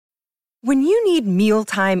When you need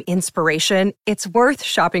mealtime inspiration, it's worth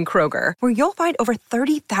shopping Kroger, where you'll find over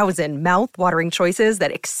 30,000 mouth-watering choices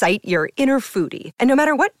that excite your inner foodie. And no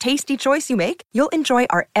matter what tasty choice you make, you'll enjoy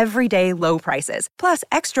our everyday low prices, plus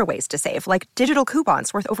extra ways to save, like digital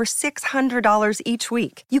coupons worth over $600 each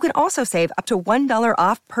week. You can also save up to $1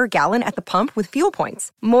 off per gallon at the pump with fuel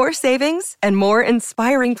points. More savings and more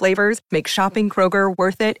inspiring flavors make shopping Kroger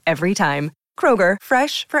worth it every time. Kroger,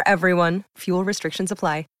 fresh for everyone. Fuel restrictions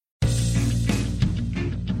apply.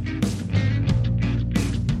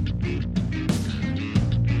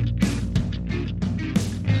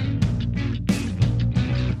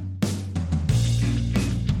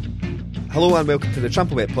 Hello and welcome to the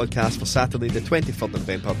Tramplebet podcast for Saturday the 23rd of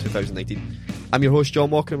November 2019. I'm your host John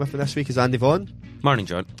Walker, and with me this week is Andy Vaughan. Morning,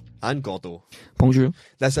 John. And Gordo. Bonjour.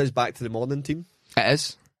 This is back to the morning team. It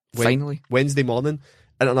is. Finally. Wednesday morning.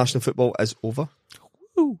 International football is over.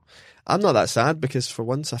 Woo. I'm not that sad because for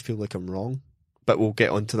once I feel like I'm wrong. But we'll get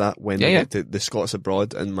onto that when we get to the Scots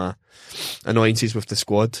abroad and my annoyances with the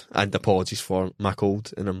squad, and apologies for my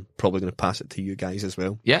cold, and I'm probably going to pass it to you guys as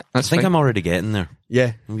well. Yeah, I think I'm already getting there.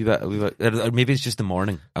 Yeah. A wee bit, or maybe it's just the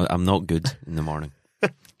morning. I'm not good in the morning.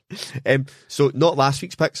 So not last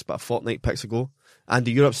week's picks, but a fortnight picks ago.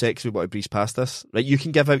 Andy, you're upset because we want to breeze past this. Right, you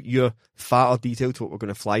can give out your fatter detail to what we're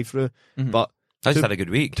going to fly through, but I just had a good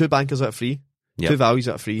week. 2 bankers out of 3. Yep. 2 values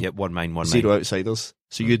out of 3. Yep, one mine, 0 outsiders.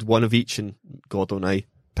 So you had one of each, and Gordo and I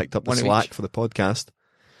picked up the slack for the podcast.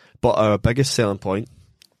 But our biggest selling point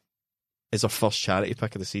is our first charity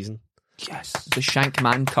pick of the season. Yes. The Shank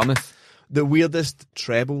Man cometh. The weirdest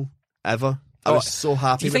treble ever. I was so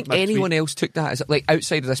happy. Do you think anyone else took that? Is it like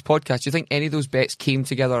outside of this podcast? Do you think any of those bets came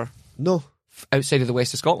together? No. Outside of the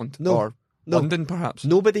west of Scotland? No. Or London, perhaps?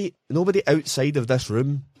 Nobody outside of this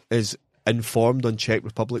room is informed on Czech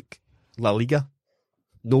Republic La Liga.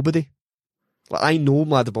 Nobody. Like, I know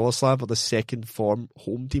Mlada Boleslav are the second form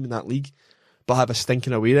home team in that league, but have a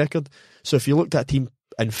stinking away record. So if you looked at a team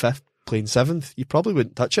in 5th playing 7th, you probably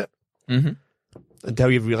wouldn't touch it until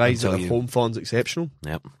you realise that their home form's exceptional.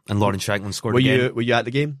 Yep. And Lauren Shanklin scored again. Were you at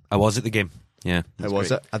the game? I was at the game. Yeah. How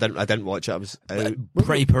was it? I didn't watch it. I was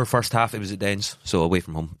pretty poor first half. It was at Dens, so away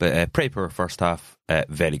from home. But pretty poor first half.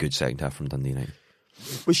 Very good second half from Dundee United.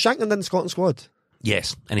 Was Shanklin in the Scotland squad?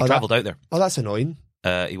 Yes, and he travelled out there. Oh, that's annoying.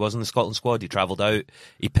 He was in the Scotland squad. He travelled out.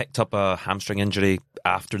 He picked up a hamstring injury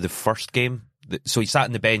after the first game. So he sat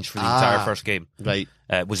on the bench for the entire first game. Right.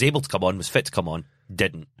 Was able to come on, was fit to come on,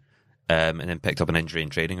 didn't. And then picked up an injury in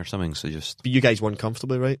training or something. So just. But you guys won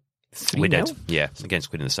comfortably, right? We did. Yeah, against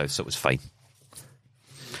Queen of the South, so it was fine.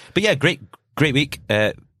 But yeah, great week,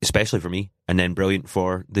 especially for me. And then brilliant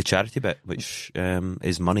for the charity bit, which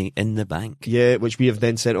is money in the bank. Yeah, which we have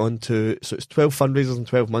then sent on to, so it's 12 fundraisers in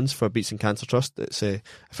 12 months for Beats and Cancer Trust. It's a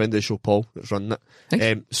friend of the show, Paul, that's running it.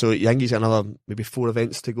 Nice. So I think he's got another maybe 4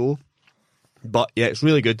 events to go. But yeah, it's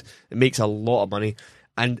really good. It makes a lot of money.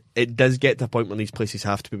 And it does get to a point when these places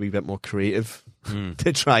have to be a wee bit more creative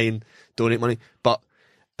to try and donate money. But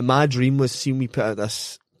my dream was seeing me put out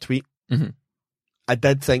this tweet. I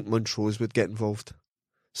did think Montrose would get involved.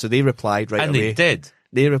 So they replied right away. And they did.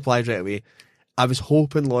 They replied right away. I was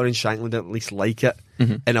hoping Lauren Shanklin didn't at least like it.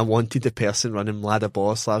 And I wanted the person running Mlada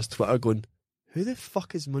Boleslav's Twitter going, who the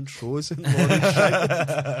fuck is Montrose and Lauren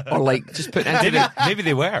Shanklin? Or like, just put into maybe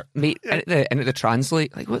they were. into the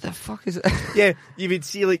translate. Like, what the fuck is it? Yeah, you would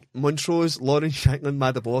see like Montrose, Lauren Shanklin,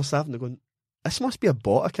 Mlada Boleslav, and they're going, this must be a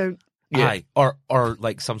bot account. Yeah. Aye, or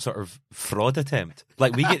like some sort of fraud attempt.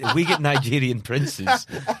 Like we get Nigerian princes,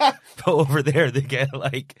 but over there they get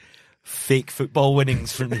like fake football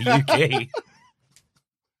winnings from the UK.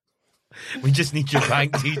 We just need your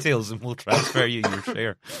bank details and we'll transfer you your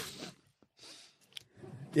share.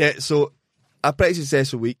 Yeah, so a pretty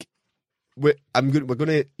successful week. We're going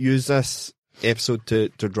to use this episode to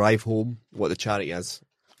drive home what the charity is.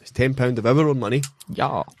 It's £10 of our own money.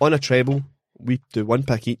 Yeah. On a treble, we do 1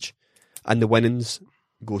 pick each. And the winnings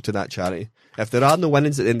go to that charity. If there are no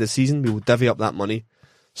winnings at the end of the season, we will divvy up that money.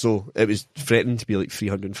 So it was threatening to be like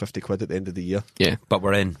 350 quid at the end of the year. Yeah, but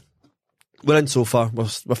we're in. We're in so far. We're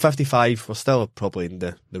 55. We're still probably in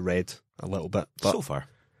the red a little bit. But, so far.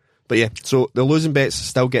 But yeah, so the losing bets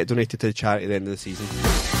still get donated to the charity at the end of the season.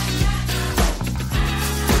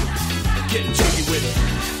 Getting jiggy with it.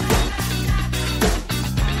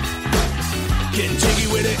 Getting jiggy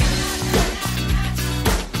with it.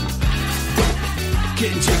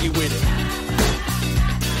 Getting jiggy with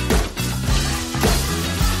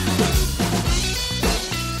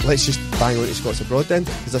it. Let's just bang on to Scots Abroad then,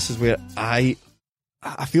 because this is where I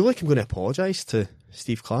feel like I'm going to apologise to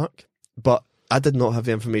Steve Clark, but I did not have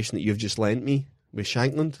the information that you've just lent me with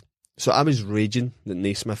Shankland. So I was raging that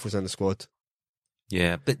Naismith was in the squad.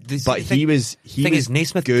 Yeah, but He was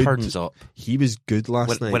Naismith good. turns up He was good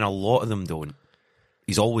last night. when a lot of them don't.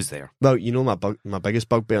 He's always there. Well, you know my biggest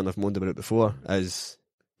bugbear, and I've moaned about it before, is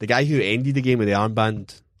the guy who ended the game with the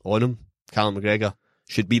armband on him, Callum McGregor,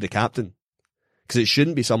 should be the captain. Because it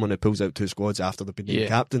shouldn't be someone who pulls out two squads after they've been the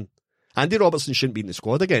captain. Andy Robertson shouldn't be in the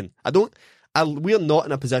squad again. We're not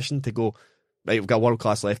in a position to go, right, we've got a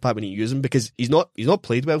world-class left back, we need to use him, because he's not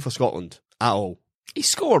played well for Scotland at all. He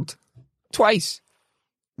scored twice.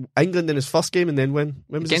 England in his first game, and then when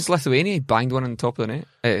was Against this? Lithuania, he banged one on the top of the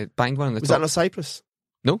net. Banged one on the Was top. that in Cyprus?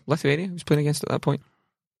 No, Lithuania he was playing against at that point.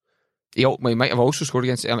 He might have also scored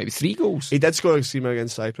against it. Maybe 3 goals. He did score a screamer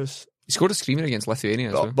against Cyprus. He scored a screamer against Lithuania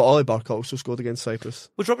as well. But Ollie Burke also scored against Cyprus.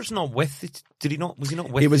 Was Robertson not with it? Did he not? Was he not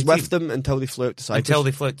with He was the with team? them until they flew out to Cyprus. Until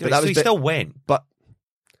they flew. But So he still went. But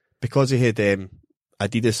because he had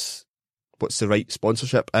Adidas, what's the right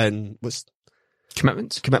sponsorship, and what's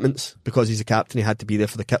commitments, because he's a captain, he had to be there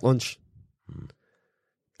for the kit launch.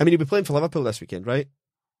 I mean, he'll be playing for Liverpool this weekend, right?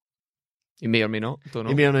 He may or may not. Don't know.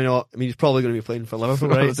 He may or may not. I mean, he's probably going to be playing for Liverpool,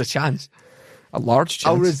 right? There's a chance. A large chance.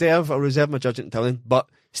 I'll reserve my judgment until then. But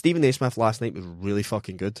Stephen Naismith last night was really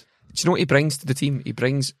fucking good. Do you know what he brings to the team? He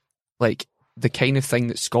brings like the kind of thing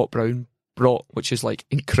that Scott Brown brought, which is like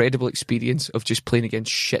incredible experience of just playing against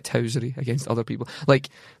shithousery against other people. Like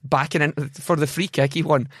backing in for the free kick he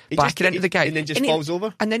won, backing into the guy, and then just falls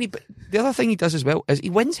over. And then the other thing he does as well is he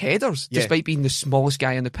wins headers despite being the smallest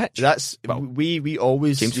guy on the pitch. That's we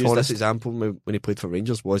always James use Forrest. this example when he played for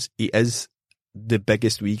Rangers. Was he is the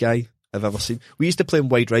biggest wee guy I've ever seen. We used to play him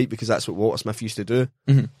wide right because that's what Walter Smith used to do.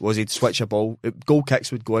 Was he'd switch a ball, goal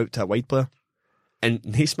kicks would go out to a wide player, and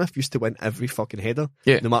Naismith used to win every fucking header,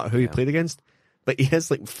 no matter who he played against. But he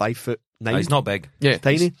is like 5'9". He's not big. Yeah,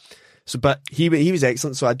 tiny. So, but he was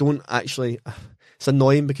excellent. So I don't actually. It's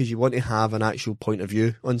annoying because you want to have an actual point of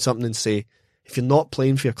view on something and say, if you're not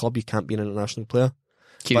playing for your club, you can't be an international player.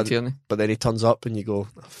 Kieran Tierney. But then he turns up and you go,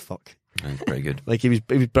 oh, fuck. That's pretty good. Like he was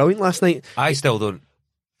brilliant last night. I still don't.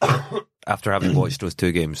 After having watched those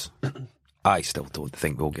 2 games, I still don't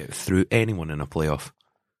think we'll get through anyone in a playoff.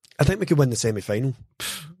 I think we could win the semi-final.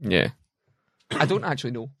 Yeah. I don't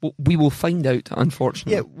actually know. We will find out,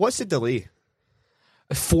 unfortunately. Yeah, what's the delay?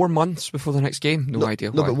 4 months before the next game? No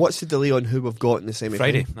idea why. No, but what's the delay on who we've got in the semi-final?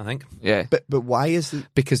 Friday, I think. Yeah. But why is it?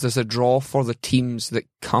 Because there's a draw for the teams that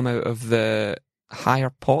come out of the higher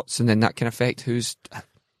pots, and then that can affect who's...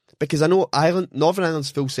 Because I know Northern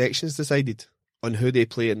Ireland's full section's decided on who they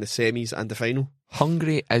play in the semis and the final.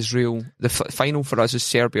 Hungary, Israel. The final for us is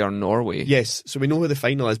Serbia or Norway. Yes, so we know who the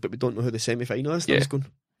final is, but we don't know who the semi-final is. Yeah.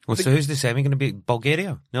 Well, so who's the semi going to be?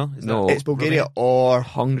 Bulgaria? No? Is No. that It's Bulgaria Romania? or...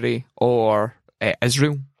 Hungary or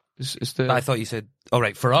Israel. Is the... I thought you said... Oh,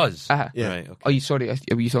 right, for us. Yeah. Right, okay. Oh, you sorry?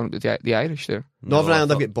 Were you talking about the Irish there? Northern No, I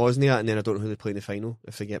Ireland have thought- got Bosnia, and then I don't know who they play in the final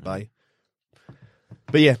if they get by.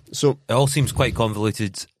 But yeah, so... It all seems quite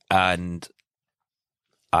convoluted, and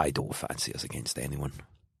I don't fancy us against anyone.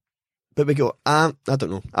 But we go, I don't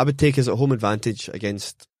know. I would take us at home advantage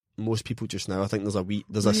against most people just now. I think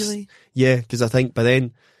Really? Yeah, because I think by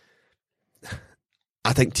then,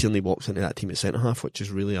 I think Tierney walks into that team at centre half, which is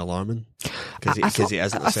really alarming because he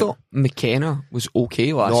isn't. I thought McKenna was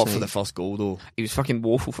okay last not night. for the first goal though. He was fucking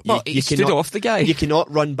woeful. You He stood cannot- off the guy. You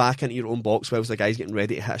cannot run back into your own box whilst the guy's getting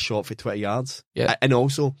ready to hit a shot for 20 yards. Yeah. And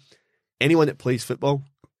also, anyone that plays football,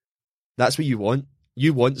 that's what you want.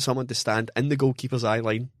 You want someone to stand in the goalkeeper's eye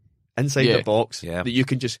line, inside the box, Yeah. that you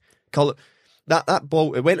can just call it. That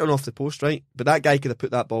ball, it went on off the post, right? But that guy could have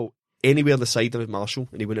put that ball anywhere the side of Marshall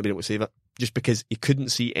and he wouldn't have been able to save it just because he couldn't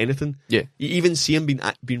see anything. Yeah. You even see him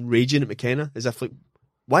being raging at McKenna as if like,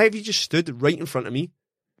 why have you just stood right in front of me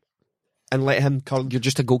and let him curl? You're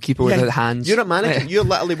just a goalkeeper without hands. You're a mannequin. You're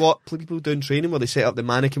literally what people do in training where they set up the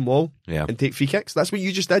mannequin wall Yeah. and take free kicks. That's what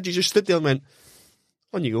you just did. You just stood there and went,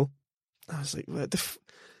 on you go. I was like, what the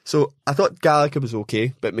So I thought Gallagher was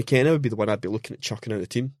okay, but McKenna would be the one I'd be looking at chucking out of the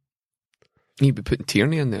team. You'd be putting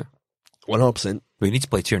Tierney in there. 100%. We need to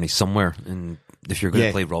play Tierney somewhere, and if you're going to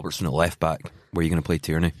Yeah. play Robertson at left back, where are you going to play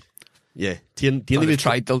Tierney? Yeah. Tierney They was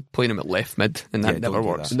tried playing him at left mid, and that Yeah, never don't do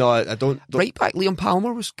works. that. No, I don't. Right back, Liam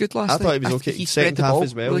Palmer was good last I night. thought he was think okay. He Second spread the half ball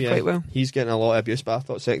as well. really Yeah, quite well. He's getting a lot of abuse, but I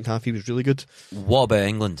thought second half he was really good. What about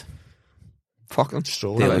England? Fuck them.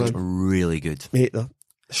 Strolling They it, look man. really good. Mate, they're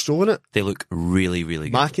strolling it. They look really, really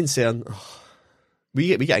good. My concern,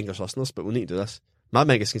 we get English listeners, but we need to do this. My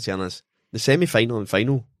biggest concern is the semi-final and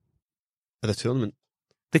final of the tournament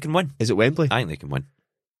They can win. is at Wembley. I think they can win.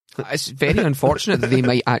 It's very unfortunate that they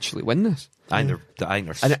might actually win this. I think they're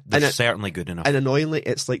And certainly good enough. And annoyingly,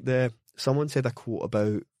 it's like someone said a quote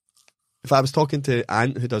about if I was talking to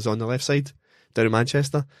Ant, who does On the Left Side down in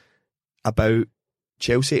Manchester, about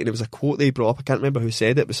Chelsea, and it was a quote they brought up. I can't remember who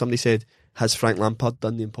said it, but somebody said, "Has Frank Lampard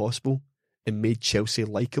done the impossible and made Chelsea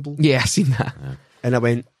likeable?" Yeah, I seen that. And I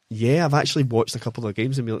went, "Yeah, I've actually watched a couple of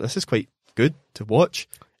games and been like, this is quite good to watch."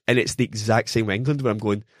 And it's the exact same with England, where I'm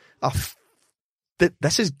going,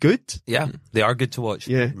 this is good. Yeah, they are good to watch.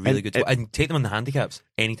 Yeah. Really good to watch. And take them on the handicaps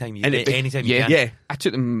anytime you anytime yeah. you can. Yeah, I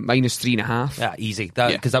took them -3.5. Yeah, easy.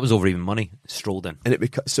 Because that was over even money. Strolled in. and it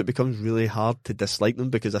becomes really hard to dislike them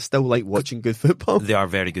because I still like watching good football. They are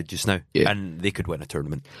very good just now. Yeah. And they could win a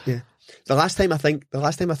tournament. Yeah. The last time I think I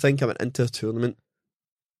went into a tournament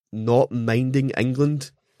not minding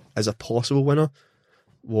England as a possible winner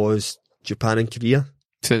was Japan and Korea.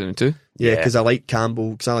 2002. Yeah, Yeah. because I like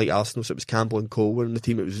Campbell, because I like Arsenal, so it was Campbell and Cole were in the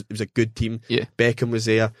team. It was a good team. Yeah. Beckham was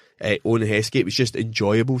there. Owen Heskey. It was just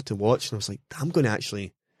enjoyable to watch. And I was like, I'm going to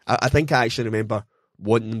actually... I think I actually remember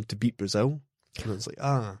wanting them to beat Brazil. And I was like,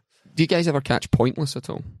 Do you guys ever catch Pointless at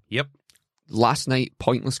all? Yep. Last night,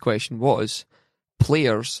 Pointless question was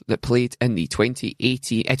players that played in the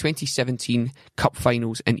 2017 Cup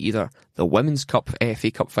finals in either the Women's Cup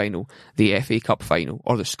FA Cup final, the FA Cup final,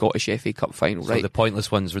 or the Scottish FA Cup final, So right? the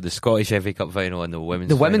pointless ones were the Scottish FA Cup final and the women's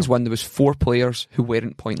The women's final. one, there was 4 players who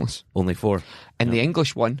weren't pointless. Only 4. In the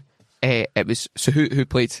English one, it was... So who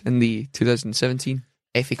played in the 2017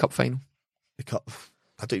 FA Cup final? the cup.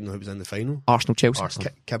 I don't even know who was in the final. Arsenal-Chelsea.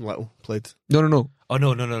 Kim Little played. No. Oh,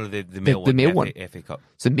 no. The male one. the male FA, one. FA Cup.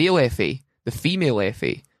 It's the male FA, the female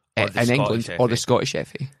FA Or the in Scottish England, or the FA. Scottish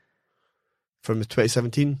FA. From the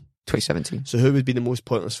 2017. 2017. So who would be the most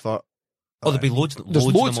pointless for... Oh, there'll be loads. There's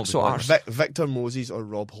Loads loads, of them so will be are- pointless. Victor Moses or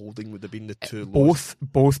Rob Holding would have been the two lowest.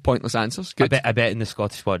 Both pointless answers. Good. I bet in the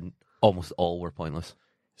Scottish one, almost all were pointless.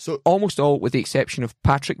 So Almost all, with the exception of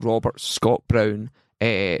Patrick Roberts, Scott Brown,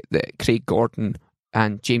 Craig Gordon,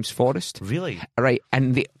 and James Forrest. Really? Right,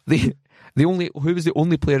 and the only who was the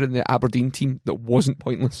only player in the Aberdeen team that wasn't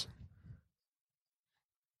pointless?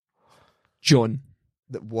 John.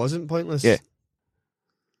 that wasn't pointless. Yeah.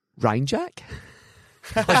 Ryan Jack.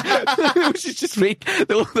 Which is just right.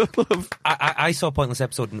 I saw a pointless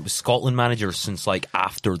episode and it was Scotland managers since like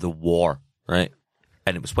after the war, right?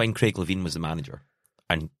 And it was when Craig Levein was the manager.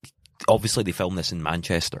 And obviously they filmed this in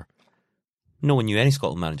Manchester. No one knew any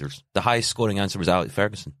Scotland managers. The highest scoring answer was Alex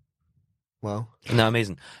Ferguson. Wow. Isn't that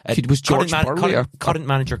amazing? Was George Burley current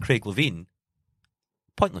manager Craig Levein,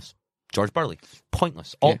 pointless. George Burley,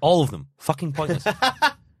 pointless. Yeah. All of them, fucking pointless.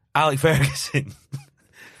 Alex Ferguson.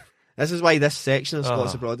 This is why this section of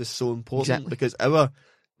Scots Oh. Abroad is so important, Exactly. because our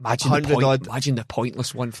Imagine 100 the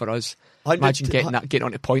pointless one for us. 100 Imagine getting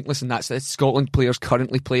onto pointless, and that's it. Scotland players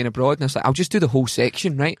currently playing abroad, and it's like, I'll just do the whole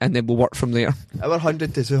section, right, and then we'll work from there. our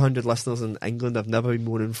 100 to 200 listeners in England have never been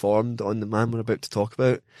more informed on the man we're about to talk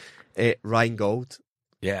about, Ryan Gauld.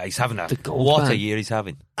 Yeah, he's having The gold what man. a year he's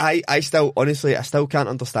having. I still can't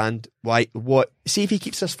understand why. See if he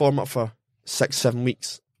keeps this form up for 6-7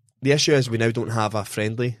 weeks. The issue is we now don't have a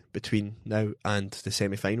friendly between now and the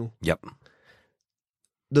semi-final. Yep.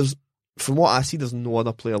 From what I see, there's no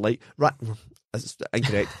other player like... That's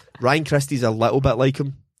incorrect. Ryan Christie's a little bit like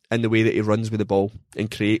him in the way that he runs with the ball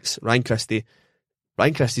and creates. Ryan Christie's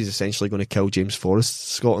essentially going to kill James Forrest's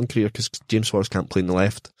Scotland career, because James Forrest can't play on the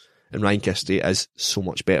left, and Ryan Christie is so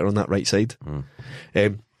much better on that right side.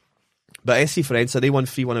 But SC Forense, they won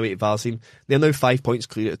 3-1 away to Varzim. They're now 5 points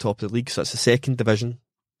clear at the top of the league, so it's the second division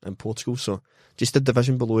in Portugal. So just the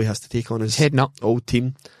division below he has to take on his Heading up. old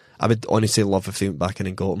team. I would honestly love if they went back in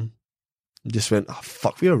and got him. And just went, oh,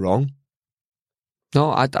 fuck, we were wrong.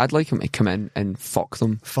 No, I'd like him to come in and fuck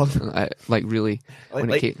them. Fuck. Like really. when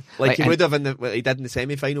it came, Like he and- would have what he did in the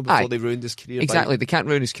semi-final before Aye. they ruined his career. Exactly, they can't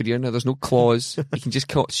ruin his career now. There's no clause. He can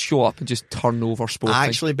just show up and just turn over Sporting. I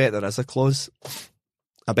actually bet there is a clause.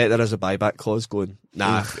 I bet there is a buyback clause going,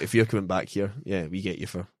 nah, if you're coming back here, yeah, we get you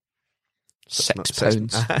for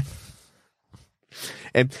 £6.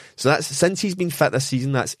 So that's since he's been fit this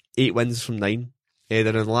season, that's 8 wins from 9. They're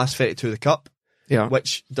in the last 32 of the Cup, Yeah.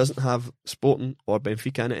 which doesn't have Sporting or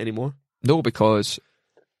Benfica in it anymore. No, because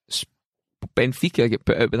Benfica get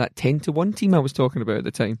put out with that 10-1 team I was talking about at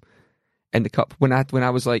the time in the cup. When I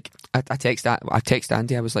was like, I text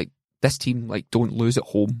Andy. I was like, this team like don't lose at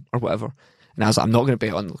home or whatever. And I was like, I'm not going to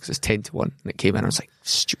bet on it because it's 10-1. And it came in. I was like,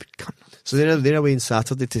 stupid cunt. So they're away on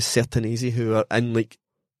Saturday to Sertanese, who are in like.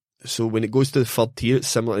 So when it goes to the third tier, it's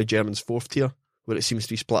similar to German's fourth tier, where it seems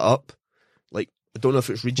to be split up. Like, I don't know if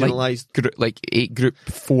it's regionalised. Group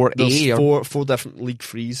 4A. There's or... four different league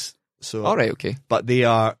threes. So, All right, okay. but they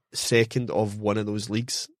are second of one of those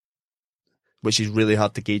leagues, which is really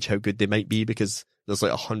hard to gauge how good they might be, because there's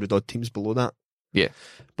like 100 odd teams below that. Yeah.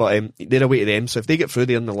 But they're away to them, so if they get through,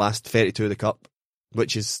 they're in the last 32 of the Cup,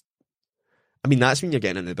 which is, I mean, that's when you're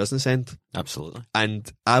getting into the business end. Absolutely.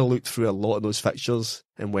 And I looked through a lot of those fixtures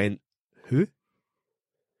and went, who?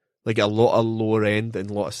 Like a lot of lower end and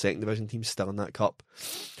a lot of second division teams still in that cup.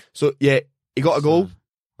 So yeah, he got a goal.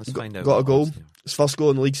 Let's find out. Got a what goal. that's here. His first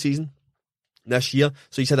goal in the league season this year.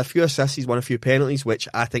 So he's had a few assists. He's won a few penalties, which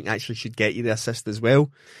I think actually should get you the assist as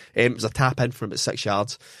well. It was a tap in from about 6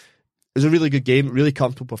 yards. It was a really good game, really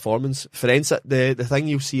comfortable performance. Forensic, the thing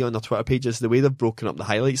you'll see on their Twitter page is the way they've broken up the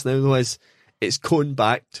highlights now, though, is it's going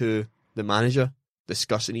back to the manager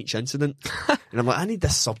discussing each incident. And I'm like, I need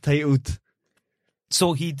this subtitled.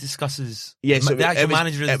 So he discusses So the actual it was,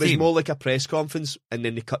 manager of the it was team. more like a press conference, and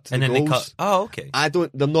then they cut to and the then goals. they cut. Oh, okay.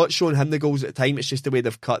 They're not showing him the goals at the time, it's just the way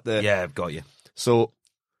they've cut the... Yeah, I've got you. So,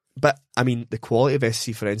 but, I mean, the quality of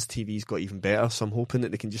SC Friends TV's got even better, so I'm hoping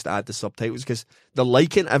that they can just add the subtitles, because they're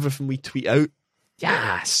liking everything we tweet out.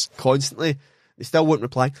 Yes. Constantly. They still won't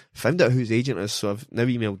reply. Found out who his agent is, so I've now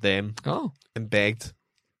emailed them Oh, and begged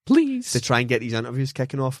please. to try and get these interviews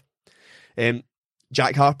kicking off.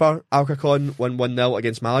 Jack Harper, Alcorcon won 1-0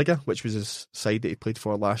 against Malaga, which was his side that he played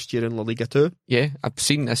for last year in La Liga 2. Yeah, I've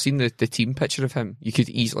seen the team picture of him. You could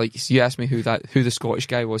easily, like, you asked me who the Scottish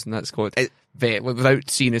guy was in that squad. Without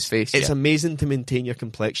seeing his face. It's yeah. amazing to maintain your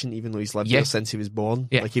complexion, even though he's lived Yeah. there since he was born.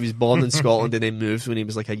 Yeah. Like, he was born in Scotland and then moved when he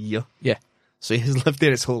was like a year. Yeah. So he's lived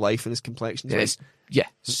there his whole life, and his complexion's Yeah, like,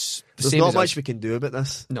 the there's same not as much us. we can do about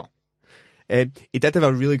this. No. He did have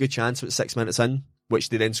a really good chance about 6 minutes in, which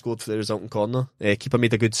they then scored for the resulting corner. Keeper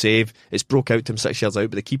made a good save. It's broke out to him 6 yards out,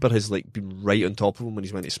 but the keeper has like been right on top of him when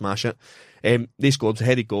he's went to smash it. They scored a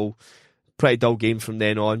headed goal. Pretty dull game from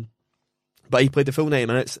then on. But he played the full 90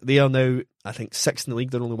 minutes. They are now, I think, 6th in the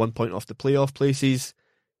league. They're only 1 point off the playoff places.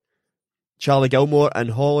 Charlie Gilmore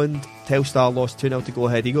and Holland. Telstar lost 2-0 to Go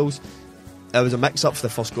Ahead Eagles. It was a mix-up for the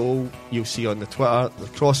first goal. You'll see on the Twitter, the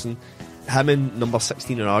crossing. Him and number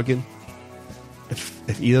 16 are arguing.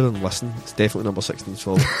 If either of them listen, it's definitely number 16's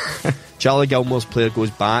fault. Charlie Gilmore's player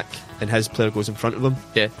goes back and his player goes in front of him.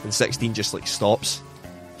 Yeah. And 16 just like stops.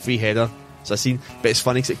 Free header. So I seen, but it's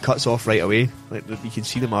funny because it cuts off right away. Like you can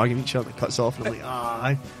see them arguing each other. It cuts off, and I'm like,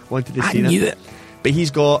 I wanted to see knew it. But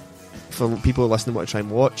he's got, for people listening want to try and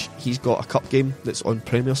watch, he's got a cup game that's on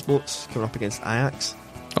Premier Sports coming up against Ajax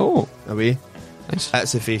Oh, away. nice.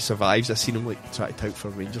 That's if he survives. I've seen him like try to tout for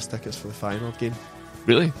Rangers tickets for the final game.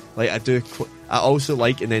 Really? Like I also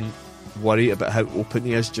like and then worry about how open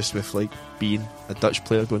he is just with like being a Dutch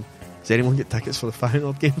player going, does anyone get tickets for the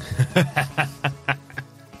final game?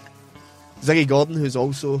 Ziggy Gordon, who's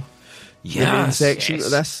also in the main section of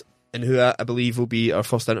this, and who I believe will be our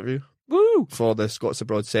first interview Woo! for the Scots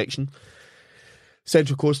Abroad section.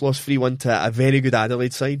 Central Coast lost 3-1 to a very good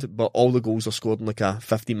Adelaide side, but all the goals are scored in like a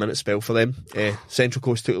 15-minute spell for them. Central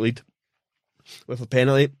Coast took the lead with a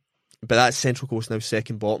penalty, but that's Central Coast now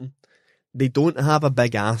second bottom. They don't have a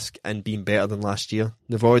big ask in being better than last year.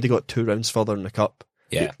 They've already got 2 rounds further in the Cup.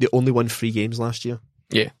 Yeah. They only won 3 games last year.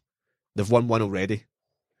 Yeah. They've won 1 already.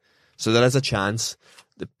 So there is a chance.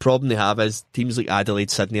 The problem they have is teams like Adelaide,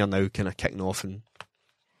 Sydney are now kind of kicking off and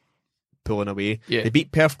pulling away. Yeah. They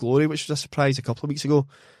beat Perth Glory, which was a surprise a couple of weeks ago.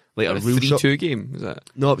 Like a A real 3-2 game, was that?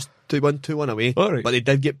 No, it was 2-1 away. Oh, right. But they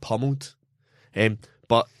did get pummeled.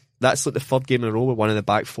 But that's like the 3rd game in a row where one of the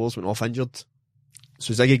back 4s went off injured.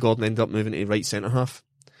 So Ziggy Gordon ended up moving to right centre half,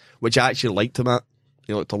 which I actually liked him at.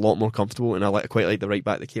 He looked a lot more comfortable, and I quite like the right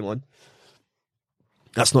back that came on.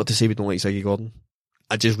 That's not to say we don't like Ziggy Gordon.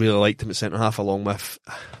 I just really liked him at centre half, along with,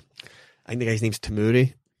 I think the guy's name's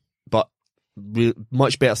Tamuri, but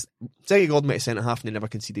much better. Ziggy Gordon went to centre half and they never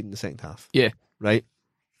conceded in the second half. Yeah. Right?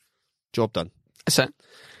 Job done. That's it.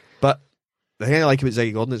 But the thing I like about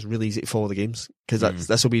Ziggy Gordon is it's really easy to follow the games, because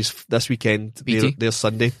this will be this weekend. BT. Their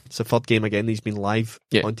Sunday. It's the 3rd game again. He's been live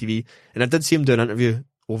Yeah. on TV, and I did see him do an interview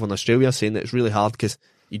over in Australia saying that it's really hard because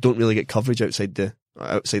you don't really get coverage outside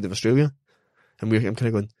of Australia, and I'm kind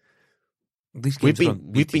of going, we've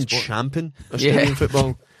been champing Australian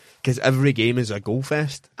football because every game is a goal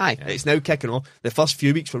fest. Aye. It's now kicking off. The first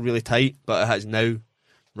few weeks were really tight, but it has now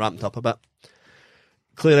ramped up a bit.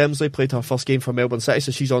 Claire Emsley played her first game for Melbourne City,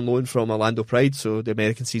 so she's on loan from Orlando Pride, so the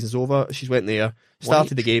American season's over. She's went there,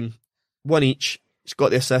 started the game, 1 each. She's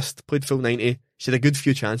got the assist, played full 90. She had a good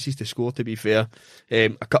few chances to score, to be fair.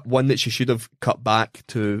 One that she should have cut back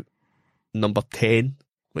to number 10,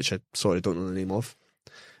 which I don't know the name of.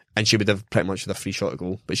 And she would have pretty much had a free shot to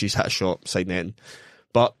goal, but she's hit a shot side netting.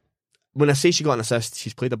 But when I say she got an assist,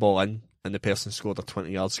 she's played the ball in, and the person scored a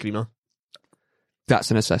 20-yard screamer.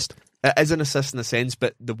 That's an assist. It is an assist in a sense,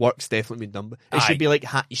 but the work's definitely been done. It should be like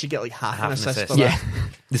you should get like half an assist for Yeah. that.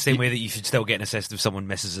 The same way that you should still get an assist if someone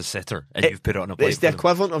misses a sitter and you've put it on a plate. It's the for them.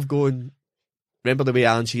 equivalent of going. Remember the way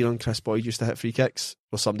Alan Shearer and Chris Boyd used to hit free kicks,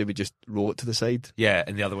 where somebody would just roll it to the side. Yeah,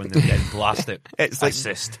 and the other one they're getting blasted. It's like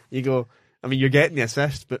Assist. you go. I mean, you're getting the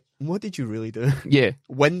assist, but what did you really do? Yeah.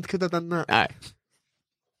 Wind could have done that. Aye.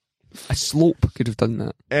 A slope could have done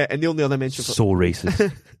that. And the only other mention for So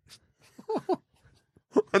racist.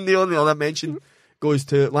 and the only other mention goes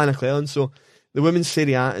to Lana Cleland. So the women's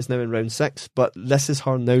Serie A is now in round 6, but this is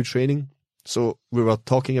her now training. So we were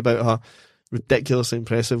talking about her ridiculously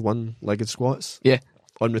impressive one-legged squats Yeah.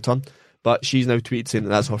 on return, but she's now tweeted saying that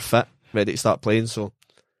that's her fit, ready to start playing. So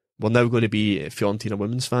we're now going to be Fiorentina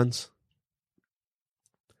women's fans.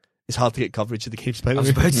 It's hard to get coverage of the games, by I the was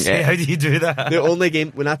way. about to say, how do you do that? The only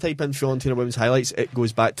game, when I type in Fiorentina women's highlights, it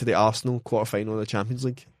goes back to the Arsenal quarter-final of the Champions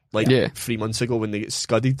League. Like Yeah. 3 months ago when they get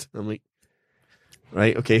scudded. I'm like,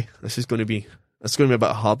 right, okay, it's going to be a bit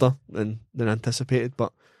harder than anticipated,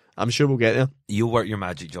 but I'm sure we'll get there. You'll work your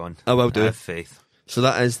magic, John. I will do. I have faith. So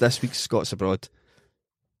that is this week's Scots Abroad.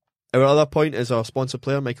 Our other point is our sponsor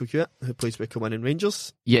player, Michael Hewitt, who plays with Kilwinning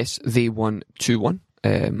Rangers. Yes, they won 2-1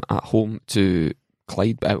 at home to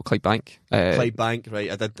Clydebank. Clydebank,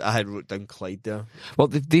 right, I had wrote down Clyde there. Well,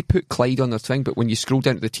 they put Clyde on their thing, but when you scroll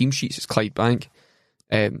down to the team sheets, it's Clydebank,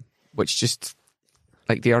 which just,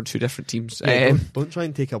 like, they are two different teams. Yeah, don't try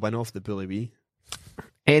and take a win off the Bully Wee.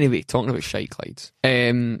 Anyway, talking about shite Clydes.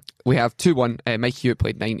 We have 2-1. Mike Hewitt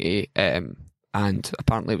played 90, and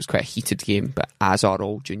apparently it was quite a heated game, but as are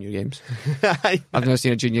all junior games. I've never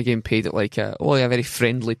seen a junior game played at like a very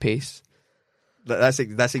friendly pace. That's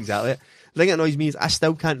exactly it. The thing that annoys me is I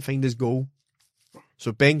still can't find his goal.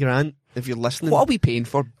 So Ben Grant, if you're listening, What are we paying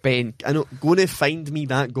for, Ben? I know, going to find me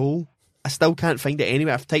that goal. I still can't find it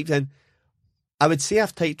anywhere. I would say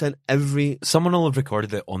I've typed in every. Someone will have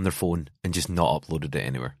recorded it on their phone and just not uploaded it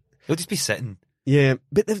anywhere. It'll just be sitting Yeah,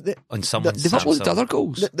 but on someone's They've uploaded Samsung. other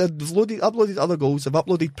goals. they've uploaded other goals. They've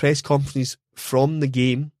uploaded press conferences from the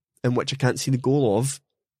game in which I can't see the goal of.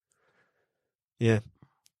 Yeah.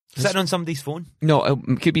 Sitting on somebody's phone. No,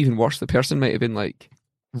 it could be even worse. The person might have been like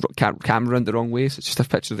camera around the wrong way, so it's just a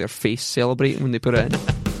picture of their face celebrating when they put it in.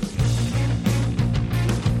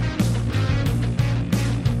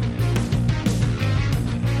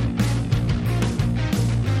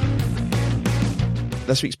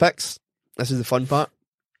 This week's picks. This is the fun part.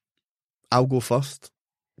 I'll go first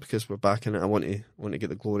because we're back in it. I want to get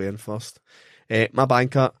the glory in first. My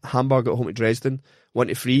banker, Hamburg at home to Dresden,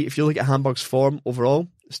 1-3. If you look at Hamburg's form overall,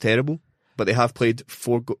 it's terrible. But they have played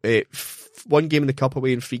one game in the cup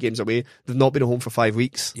away and 3 games away. They've not been at home for 5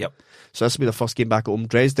 weeks. Yep. So this will be the first game back at home.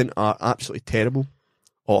 Dresden are absolutely terrible.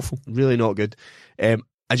 Awful. Really not good.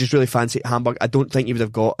 I just really fancy Hamburg. I don't think you would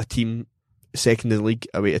have got a team second in the league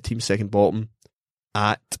away, a team second bottom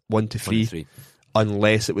at 1-3.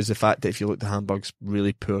 Unless it was the fact that if you looked at Hamburg's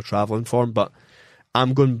really poor travelling form. But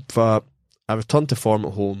I'm going for a return to form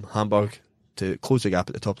at home, Hamburg, to close the gap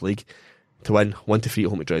at the top of the league, to win 1-3 at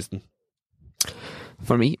home at Dresden.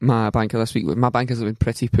 For me, my bankers have been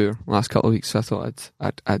pretty poor the last couple of weeks, so I thought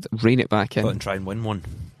I'd rein it back in. Go out and try and win one.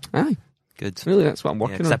 Aye, Good. really, that's what I'm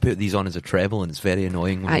working Because on. I put these on as a treble and it's very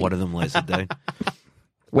annoying when Aye. one of them lets it down.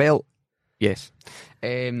 Well, yes.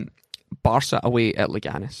 Barca away at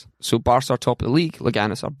Leganes. So Barca are top of the league,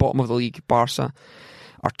 Leganes are bottom of the league. Barca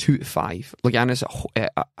are 2-5.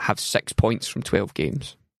 Leganes have 6 points from 12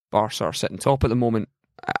 games. Barca are sitting top at the moment.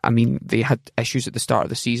 I mean, they had issues at the start of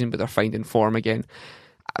the season, but they're finding form again.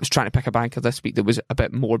 I was trying to pick a banker this week that was a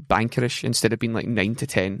bit more bankerish instead of being like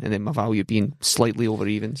 9-10, and then my value being slightly over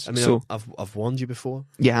evens. I mean, So I've warned you before.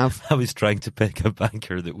 yeah, I was trying to pick a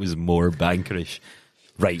banker that was more bankerish.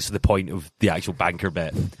 Right, so the point of the actual banker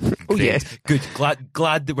bet. Oh, Great. yes. Good.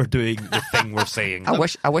 Glad that we're doing the thing we're saying. I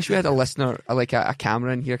wish we had a listener, like a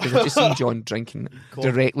camera in here, because I've just seen John drinking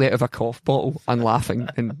directly out of a cough bottle and laughing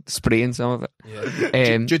and spraying some of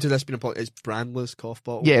it. Due to this being it's brandless cough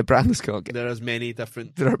bottle. Yeah, Brandless Cock. There is many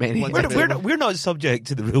different. There are many. ones We're available. not subject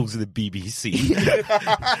to the rules of the BBC.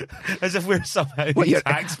 As if we're somehow What, your-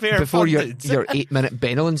 taxpayer Before your funded. 8-minute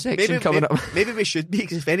Benelin section coming up. Maybe we should be,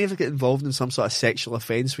 because if any of us get involved in some sort of sexual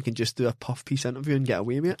offence, we can just do a puff piece interview and get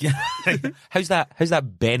away with it. How's that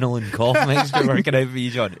Benelin cough mixture working out for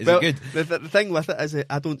you, John? Is it good? The thing with it is that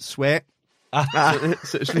I don't sweat,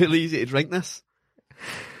 so it's really easy to drink this.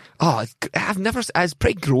 Oh, it's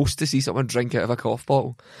pretty gross to see someone drink out of a cough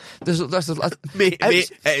bottle. Mate,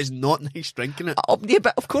 it is not nice drinking it. Yeah,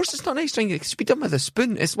 but of course it's not nice drinking it. It should be done with a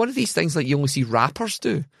spoon. It's one of these things like you only see rappers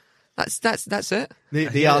do. That's it.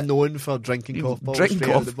 They are known for drinking cough bottles Drinking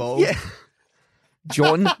straight out of the bottle. Yeah.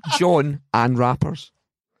 John and rappers.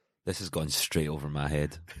 This has gone straight over my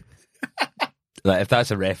head. Like, if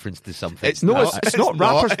that's a reference to something. It's No, not. it's not.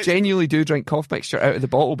 not. Rappers genuinely do drink cough mixture out of the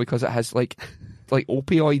bottle because it has like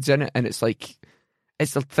opioids in it, and it's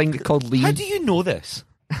the thing called lean. How do you know this?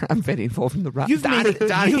 I'm very involved in the rap. You've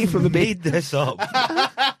Danny you've from the made this up.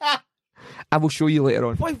 I will show you later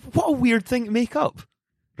on. What a weird thing to make up.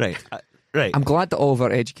 Right. Right. I'm glad that all of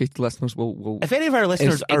our educated listeners will If any of our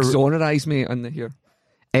listeners are... exonerate me on the here.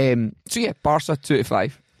 So yeah, Barca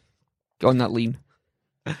 2-5 on that lean.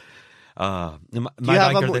 my Do you,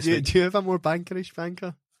 banker this week- do you have a more bankerish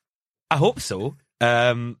banker? I hope so.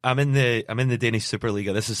 I'm in the Danish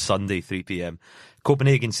Superliga. This is Sunday, 3 p.m.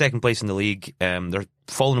 Copenhagen, second place in the league. They're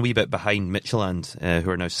falling a wee bit behind Midtjylland,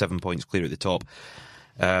 who are now 7 points clear at the top.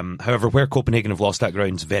 However, where Copenhagen have lost that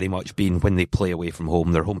ground's very much been when they play away from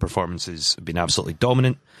home. Their home performances have been absolutely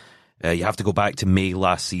dominant. You have to go back to May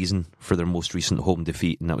last season for their most recent home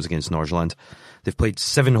defeat, and that was against Nordsjælland. They've played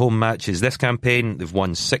 7 home matches this campaign. They've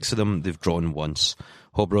won 6 of them. They've drawn once.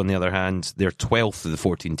 Hobro, on the other hand, they're 12th of the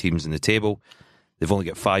 14 teams in the table. They've only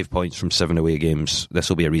got 5 points from 7 away games. This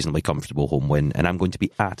will be a reasonably comfortable home win, and I'm going to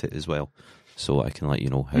be at it as well, so I can let you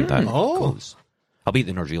know how that goes. I'll beat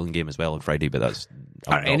the Nordsjælland game as well on Friday, but that's...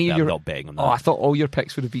 I'm not betting on that. Oh, I thought all your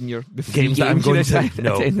picks would have been the free Games that I'm going to...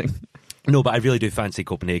 No. attending. No, but I really do fancy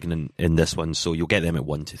Copenhagen in this one, so you'll get them at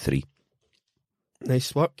 1-3.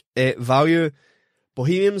 Nice work. Value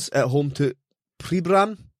Bohemians at home to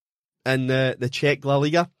Pribram in the Czech La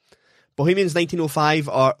Liga. Bohemians 1905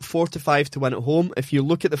 are 4-5 to win at home. If you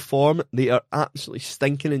look at the form, they are absolutely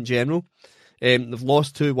stinking in general. They've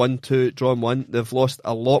lost 2, won 2, drawn 1. They've lost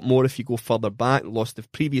a lot more if you go further back. Lost the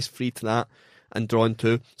previous 3 to that and drawn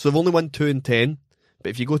 2. So they've only won 2 and 10.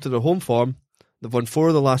 But if you go to their home form, they've won 4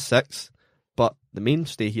 of the last 6. But the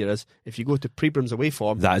mainstay here is, if you go to Pribram's away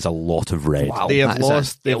form, That is a lot of red. Wow. they have that is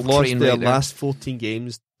lost. They've lost train their right there. last 14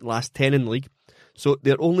 games, last 10 in the league. So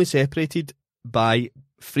they're only separated by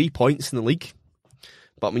 3 points in the league.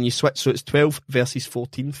 But when you switch, so it's 12 versus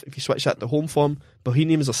 14th. If you switch that to home form,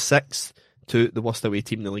 Bohemians are 6th to the worst away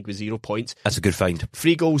team in the league with 0 points. That's a good find.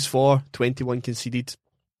 3 goals for, 21 conceded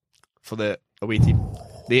for the away team.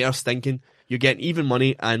 They are stinking. You're getting even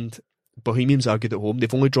money, and Bohemians are good at home.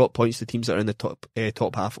 They've only dropped points to teams that are in the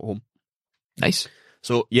top half at home. Nice.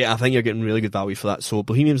 So yeah, I think you're getting really good value for that. So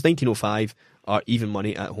Bohemians 1905 are even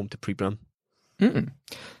money at home to Pribram.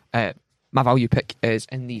 My value pick is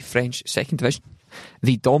in the French second division,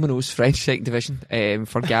 the Domino's French second division,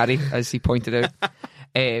 for Gary, as he pointed out.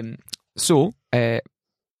 So mine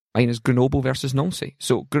is Grenoble versus Nancy.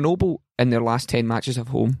 So Grenoble, in their last 10 matches at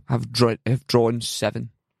home, have drawn 7.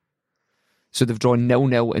 So they've drawn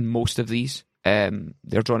 0-0 in most of these.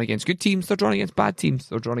 They're drawn against good teams, they're drawn against bad teams,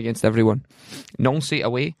 they're drawn against everyone. Nancy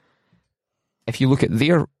away, if you look at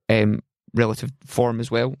their relative form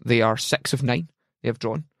as well, they are 6 of 9 they have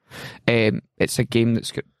drawn. It's a game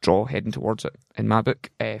that's got draw heading towards it in my book.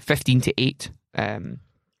 15-8.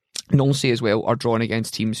 Nancy as well are drawn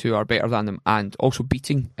against teams who are better than them and also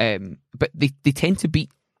beating. But they tend to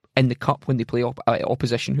beat in the cup when they play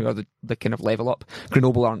opposition who are the kind of level up.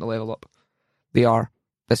 Grenoble aren't the level up. They are.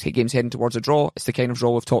 This game's heading towards a draw. It's the kind of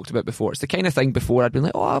draw we've talked about before. It's the kind of thing before I'd been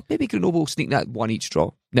like, oh, maybe Grenoble will sneak that 1 each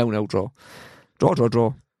draw. 0-0 draw.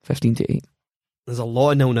 Draw. 15-8. There's a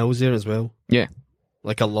lot of 0-0s there as well. Yeah.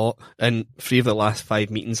 Like a lot. And 3 of the last 5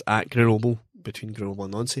 meetings at Grenoble, between Grenoble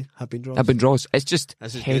and Nancy, have been draws. Have been draws. It's just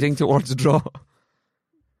This is heading towards a draw.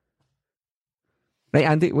 Right,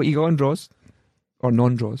 Andy, what you got on draws? Or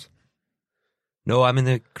non-draws? No, I'm in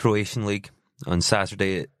the Croatian league on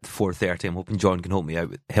Saturday at 4:30. I'm hoping John can help me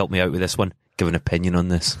out with this one, give an opinion on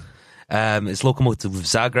this. It's Lokomotiv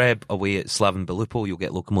Zagreb away at Slaven Belupo. You'll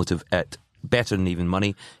get Lokomotiv at better than even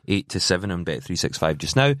money, 8-7 on Bet365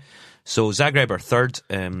 just now. So Zagreb are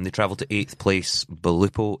 3rd. They travel to 8th place.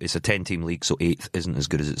 Belupo is a 10-team league, so 8th isn't as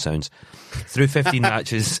good as it sounds. Through 15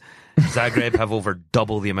 matches, Zagreb have over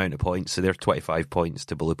double the amount of points, so they're 25 points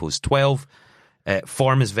to Belupo's 12.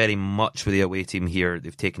 Form is very much with the away team here.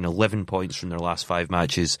 They've taken 11 points from their last 5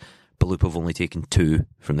 matches. Belupo have only taken 2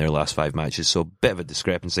 from their last 5 matches, so a bit of a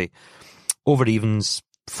discrepancy. Over evens,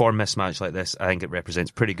 form mismatch like this, I think it represents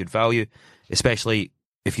pretty good value, especially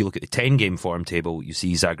if you look at the 10-game form table. You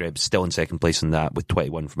see Zagreb still in second place in that with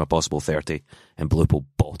 21 from a possible 30, and Belupo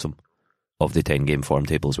bottom of the 10-game form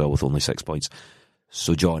table as well with only 6 points.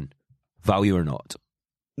 So John, value or not?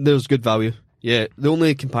 There's good value. Yeah, the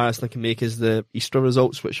only comparison I can make is the Istra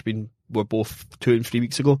results, which were both 2 and 3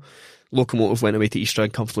 weeks ago. Lokomotiv went away to Istra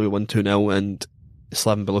and comfortably won 2-0, and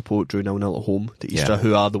Slaven Belupo drew 0-0 at home to Istra,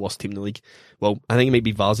 who are the worst team in the league. Well, I think it might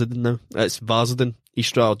be Varzadin now. It's Varzadin.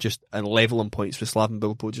 Istra are just a level on points for Slaven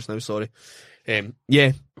Belupo just now, sorry.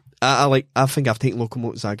 Yeah, I think I've taken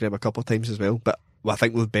Lokomotiv Zagreb a couple of times as well, but I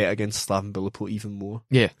think we've bet against Slaven Bilipo even more.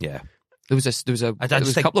 Yeah. Yeah. There was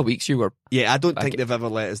a couple of weeks you were... Yeah, I don't think they've ever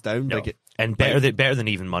let us down. No. And better than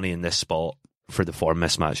even money in this spot for the form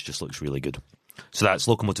mismatch just looks really good. So that's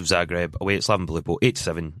Lokomotiv Zagreb away at Slaven Bilipo,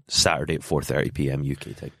 8-7, Saturday at 4:30pm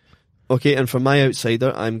UK time. Okay, and for my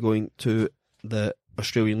outsider, I'm going to the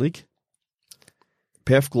Australian League.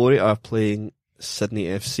 Perth Glory are playing Sydney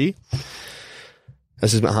FC.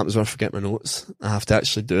 This is what happens when I forget my notes. I have to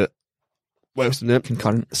actually do it. What else did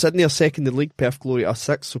Concurrent. Sydney are second in the league, Perth Glory are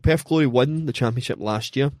sixth. So Perth Glory won the championship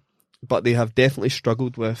last year, but they have definitely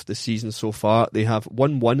struggled with the season so far. They have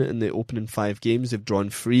won 1 in the opening 5 games. They've drawn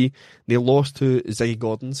 3. They lost to Ziggy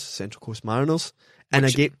Gordon's Central Coast Mariners. In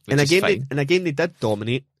a game they did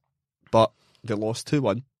dominate, but they lost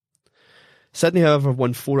 2-1. Sydney, however,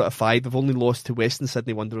 won 4 out of 5. They've only lost to Western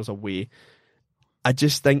Sydney Wanderers away. I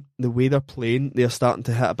just think the way they're playing, they're starting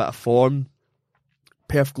to hit a bit of form.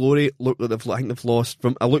 Perth Glory look like they've lost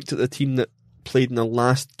from. I looked at the team that played in the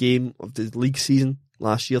last game of the league season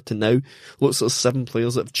last year to now. Looks like 7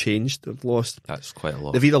 players that have changed. They've lost. That's quite a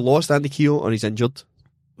lot. They've either lost Andy Keogh or he's injured,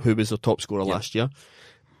 who was their top scorer last year.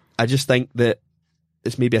 I just think that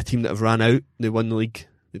it's maybe a team that have ran out. They won the league.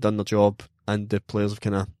 They've done their job, and the players have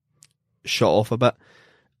kind of shut off a bit.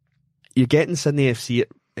 You're getting Sydney FC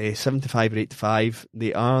at 75 or 85.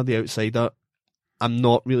 They are the outsider. I'm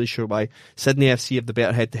not really sure why. Sydney FC have the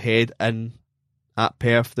better head-to-head in at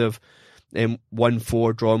Perth. They've won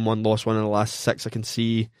 4, drawn 1, lost 1 in the last 6. I can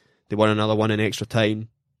see they won another 1 in extra time.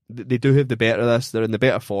 They do have the better of this. They're in the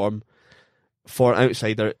better form. For an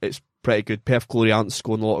outsider, it's pretty good. Perth Glory aren't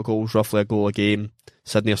scoring a lot of goals, roughly a goal a game.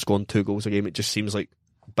 Sydney are scoring 2 goals a game. It just seems like,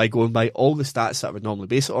 by going by all the stats that I would normally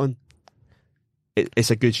base it on,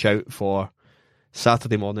 it's a good shout for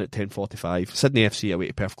Saturday morning at 10:45. Sydney FC away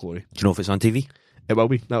to Perth Glory. Do you know if it's on TV? It will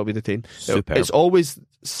be. That'll be the 10. Superb. It's always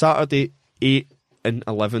Saturday 8 and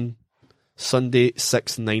 11, Sunday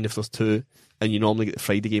 6 and 9 if there's 2, and you normally get the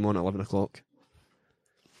Friday game on at 11 o'clock.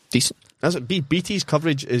 Decent. That's it. BT's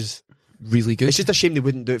coverage is Really good. It's just a shame they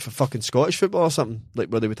wouldn't do it for fucking Scottish football or something, like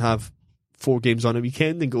where they would have 4 games on a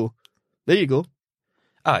weekend and go, there you go.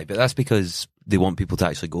 Aye, but that's because they want people to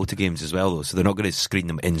actually go to games as well, though, so they're not going to screen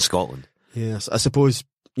them in Scotland. Yes, I suppose.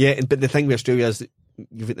 Yeah, but the thing with Australia is that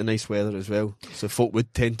you've got the nice weather as well, so folk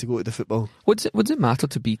would tend to go to the football. What does it matter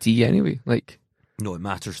to BT anyway? Like, No, it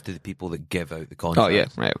matters to the people that give out the contract. oh yeah,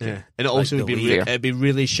 right, okay. Yeah, and it also would be it'd be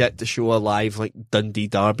really shit to show a live like Dundee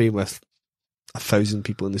derby with 1,000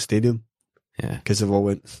 people in the stadium. Yeah, because they've all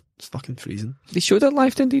went. It's fucking freezing. They showed it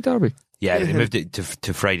live Dundee derby. yeah, they moved it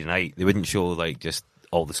to Friday night. They wouldn't show like just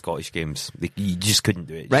all the Scottish games. You just couldn't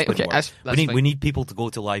do it. It just Right, wouldn't okay, work. that's we need people to go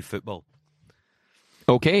to live football.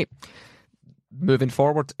 Okay, moving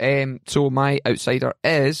forward. So my outsider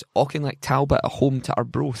is Auchinleck Talbot at home to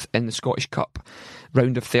Arbroath in the Scottish Cup,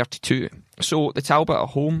 round of 32. So the Talbot at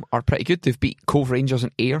home are pretty good. They've beat Cove Rangers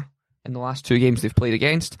and Ayr in the last 2 games they've played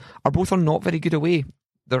against. Arbroath are not very good away.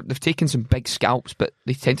 They've taken some big scalps, but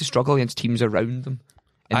they tend to struggle against teams around them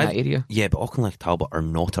in that area. Yeah, but Auchinleck Talbot are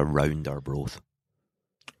not around Arbroath.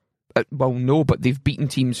 Well, no, but they've beaten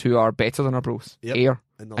teams who are better than Arbroath, Yep. Ayr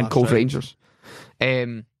In the and last Cove round. Rangers.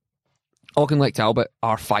 Auchinleck Talbot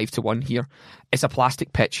are 5-1 here. It's a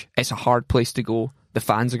plastic pitch. It's a hard place to go. The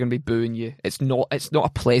fans are going to be booing you. It's not a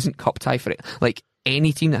pleasant cup tie for it. Like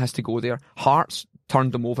any team that has to go there. Hearts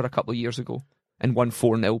turned them over a couple of years ago and won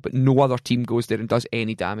 4-0, but no other team goes there and does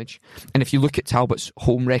any damage. And if you look at Talbot's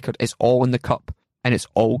home record, it's all in the cup and it's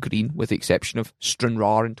all green with the exception of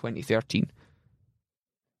Stranraer in 2013.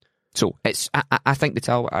 So it's I think the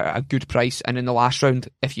Talbot are a good price. And in the last round,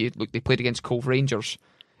 if you look, they played against Cove Rangers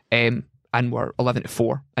and were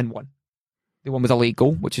 11-4 and won. They won with a late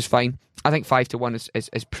goal, which is fine. I think 5-1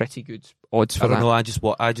 is pretty good odds for I don't that.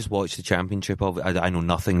 know. I just watched the championship of it. I know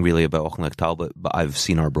nothing really about Auchinleck Talbot, but I've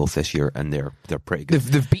seen Arbroath this year, and they're pretty good.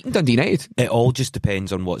 They've beaten Dundee United. It all just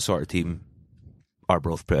depends on what sort of team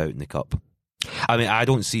Arbroath put out in the cup. I mean, I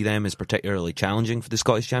don't see them as particularly challenging for the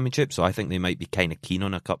Scottish Championship, so I think they might be kind of keen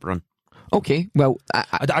on a cup run. Okay, well,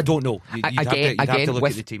 I don't know. You'd have to look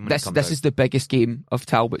at the team when it comes this out. is the biggest game of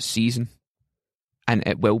Talbot's season, and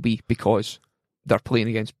it will be because they're playing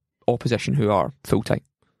against opposition who are full time.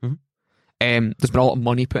 Mhm. There's been a lot of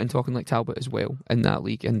money put into Auchinleck Talbot as well in that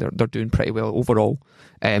league, and they're doing pretty well overall.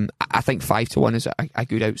 I think 5-1 is a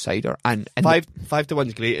good outsider, and 5-1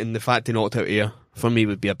 is great, and the fact they knocked out Ayr for me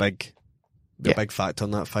would be a big factor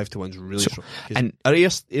on that. 5-1 is really strong. and- Are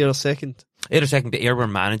Ayr second? Ayr second, but Ayr were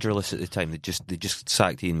managerless at the time. They just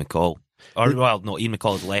sacked Ian McCall. Or well, no, Ian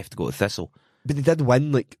McCall had left to go to Thistle. But they did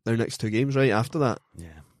win like their next 2 games right after that. Yeah.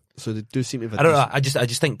 so they do seem to have. I don't know. I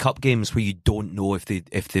just think cup games where you don't know if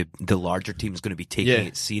the larger team's going to be taking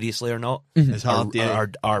it seriously or not It's hard.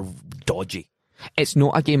 are dodgy. It's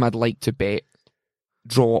not a game I'd like to bet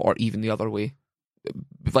draw or even the other way.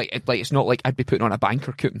 Like it's not like I'd be putting on a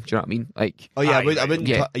banker coupon. Do you know what I mean? Like, Oh yeah, I wouldn't.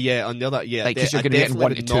 yeah. On the other, yeah, Like, 'cause you're I gonna get definitely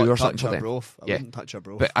 1 to would 2 or not something touch for a them. broth. I Yeah. wouldn't touch a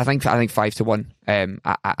broth. but I think 5-1.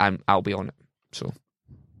 I'll be on it. So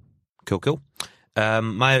Cool.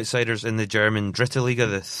 My outsiders in the German Dritte Liga,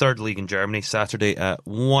 the third league in Germany, Saturday at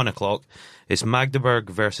 1:00. It's Magdeburg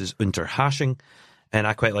versus Unterhaching, and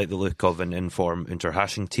I quite like the look of an in-form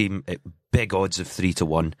Unterhaching team at big odds of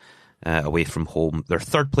 3-1 away from home. They're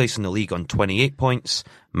third place in the league on 28 points.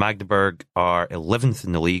 Magdeburg are 11th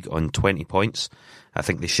in the league on 20 points. I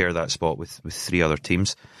think they share that spot with 3 other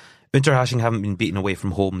teams. Unterhaching haven't been beaten away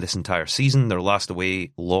from home this entire season. Their last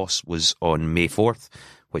away loss was on May 4th,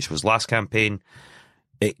 which was last campaign.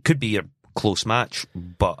 It could be a close match,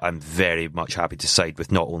 but I'm very much happy to side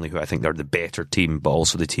with not only who I think they're the better team, but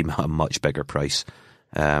also the team at a much bigger price.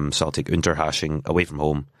 So I'll take Unterhaching away from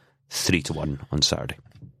home, 3-1 on Saturday.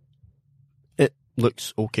 It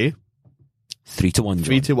looks okay. 3-1.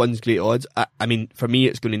 3-1's great odds. I mean, for me,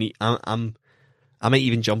 it's going to need. I might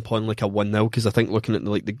even jump on like a 1-0 because I think looking at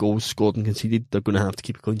the goals scored and conceded, they're going to have to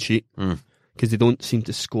keep a clean sheet because they don't seem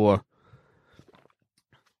to score.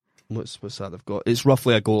 What's that they've got? It's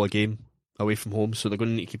roughly a goal a game away from home, so they're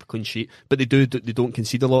going to need to keep a clean sheet. But they don't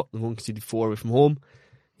concede a lot. They've only conceded 4 away from home.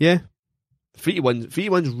 Yeah,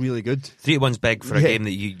 3-1's really good. 3-1's big for a game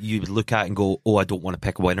that you would look at and go, oh, I don't want to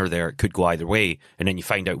pick a winner there. It could go either way, and then you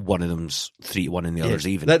find out one of them's 3-1 and the other's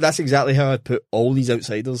even. That's exactly how I'd put all these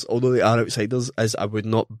outsiders, although they are outsiders. As I would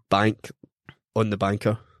not bank on the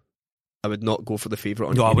banker. I would not go for the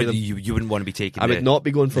favourite on. No, you wouldn't want to be taking. I would not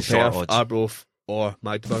be going for short Perth, odds. Arbroath, or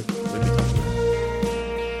Magdeburg. Wouldn't be touching them.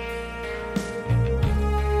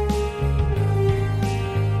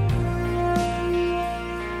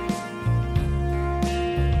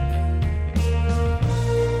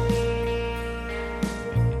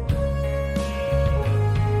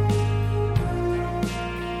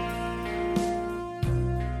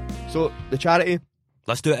 So the charity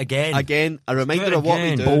Let's do it again. again. A reminder of what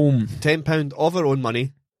we do. boom. £10 of our own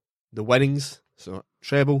money. The winnings, so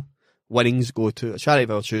treble winnings, go to a charity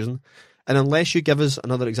of our choosing. And unless you give us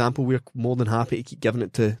another example, we're more than happy to keep giving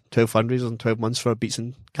it to 12 fundraisers in 12 months for Beats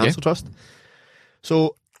and Cancer Trust.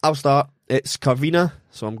 So I'll start. It's Karvina,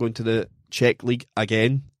 so I'm going to the Czech League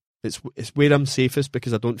again. It's where I'm safest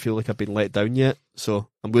because I don't feel like I've been let down yet. So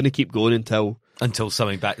I'm going to keep going until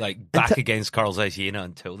something back against Carl Zeiss Jena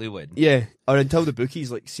until they win. Yeah, or until the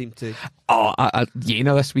bookies seem to. Oh,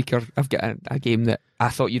 Jena this week, I've got a game that I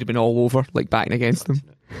thought you'd have been all over, like backing against them.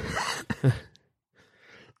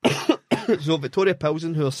 So Victoria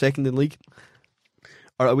Pilsen, who are second in league,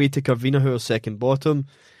 are away to Karvina, who are second bottom.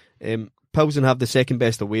 Pilsen have the second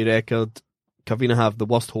best away record. Karvina have the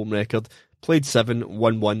worst home record. Played 7,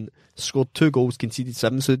 1-1, scored 2 goals, conceded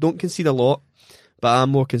 7. So they don't concede a lot, but I'm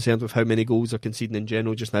more concerned with how many goals they're conceding in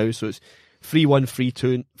general just now. So it's 3-1,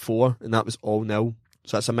 3-2, 4, and that was all nil.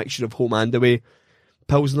 So that's a mixture of home and away.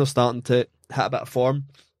 Pilsen are starting to hit a bit of form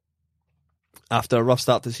after a rough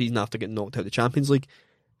start to the season after getting knocked out of the Champions League.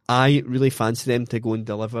 I really fancy them to go and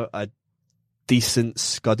deliver a decent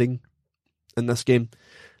scudding in this game.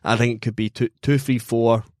 I think it could be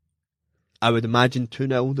 2-3-4. I would imagine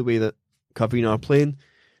 2-0 the way that Karvina are playing.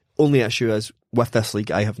 Only issue is, with this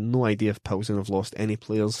league, I have no idea if Pilsen have lost any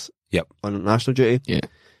players on international duty. Yeah.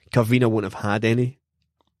 Karvina won't have had any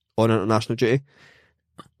on international duty.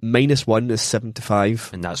 -1 is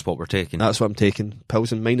 7-5. And that's what we're taking. That's what I'm taking.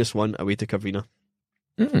 Pilsen -1 away to Karvina.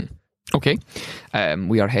 Okay.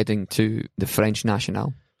 We are heading to the French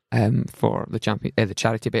National for the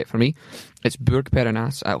charity bet for me. It's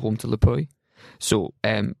Bourg-Péronnas at home to Le Puy. So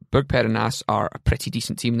Bourg-Péronnas are a pretty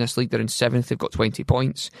decent team in this league. They're in 7th, they've got 20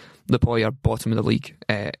 points. Le Puy are bottom of the league,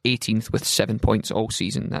 18th with 7 points all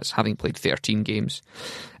season. That's having played 13 games.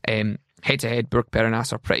 Head to head,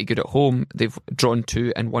 Bourg-Péronnas are pretty good at home. They've drawn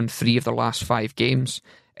 2 and won 3 of their last 5 games.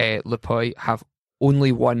 Le Puy have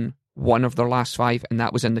only won 1 of their last 5, and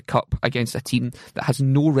that was in the cup against a team that has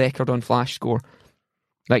no record on Flash Score.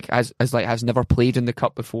 Has never played in the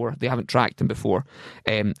cup before. They haven't tracked them before,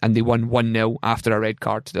 and they won 1-0 after a red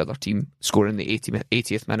card to the other team, scoring the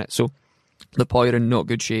 80th minute. So Le Puy are in not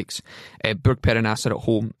good shakes. Bourg-Péronnas are at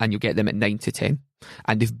home, and you'll get them at 9-10.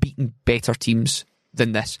 And they've beaten better teams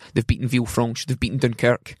than this. They've beaten Villefranche. They've beaten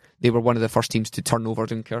Dunkirk. They were one of the first teams to turn over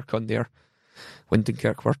Dunkirk on there when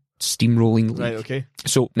Dunkirk were steamrolling the league. Right, okay.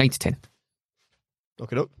 So 9-10.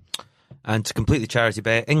 Okay, look. And to complete the charity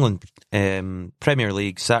bet, England Premier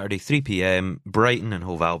League, Saturday 3 p.m, Brighton and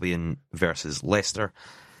Hove Albion versus Leicester.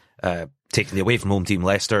 Taking the away from home team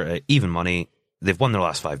Leicester at even money. They've won their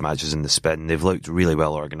last 5 matches in the spin. They've looked really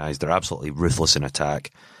well organised. They're absolutely ruthless in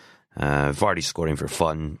attack. Vardy scoring for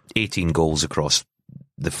fun. 18 goals across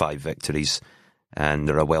the 5 victories. And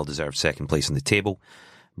they're a well-deserved second place in the table.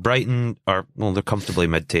 Brighton are, well, they're comfortably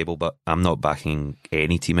mid-table, but I'm not backing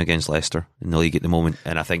any team against Leicester in the league at the moment.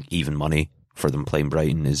 And I think even money for them playing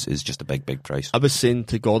Brighton is just a big, big price. I was saying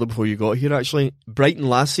to Gordon before you got here, actually, Brighton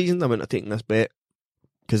last season, I wouldn't have taken this bet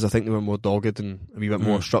because I think they were more dogged and a wee bit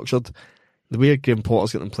more structured. The way Graham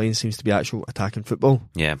Potter's got them playing seems to be actual attacking football.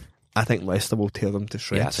 Yeah. I think Leicester will tear them to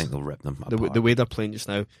shreds. Yeah, I think they'll rip them apart. The way they're playing just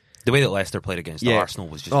now. The way that Leicester played against Arsenal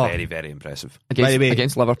was just very, very impressive.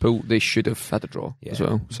 Against Liverpool, they should have had a draw as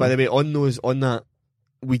well. So. By the way, on that,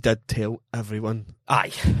 we did tell everyone.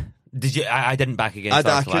 Aye. Did you? I didn't back against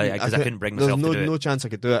Arsenal because I couldn't bring myself to do it. No chance I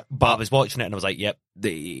could do it. But I was watching it and I was like, yep,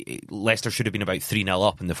 Leicester should have been about 3-0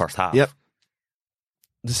 up in the first half. Yep.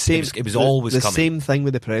 The same. It was always the coming. Same thing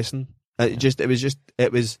with the pressing.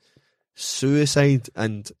 It was suicide,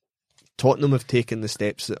 and Tottenham have taken the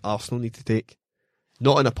steps that Arsenal need to take.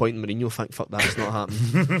 Not on a point in Mourinho, fuck that's not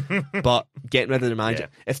happening. But getting rid of the manager.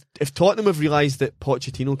 Yeah. If Tottenham have realised that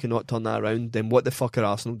Pochettino cannot turn that around, then what the fuck are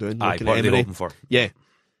Arsenal doing? What are they hoping for? Yeah.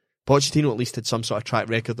 Pochettino at least had some sort of track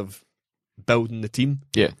record of building the team.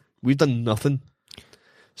 Yeah. We've done nothing.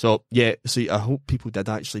 So, yeah, I hope people did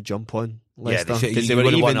actually jump on Leicester. Because they were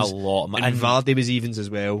evens, won a lot of money. And Vardy was evens as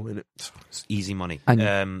well. And it's easy money.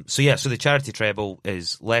 So the charity treble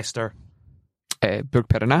is Leicester, Burg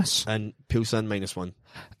Perenas and Pilsen -1.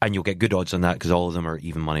 And you'll get good odds on that because all of them are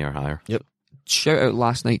even money or higher. Yep. Shout out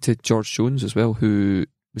last night to George Jones as well, who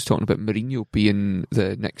was talking about Mourinho being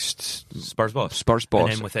the next Spurs boss. And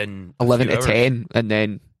then within 11 to 10, and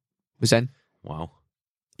then was in. Wow.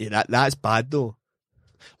 Yeah, that's bad though.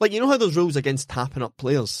 Like, you know how those rules against tapping up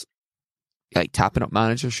players? Like, tapping up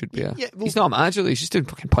managers should be he's not a manager, he's just doing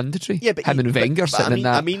fucking punditry. Yeah, but him and Wenger sitting in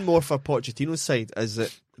that. I mean more for Pochettino's side, is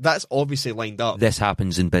that's obviously lined up. This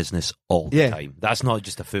happens in business all the time. That's not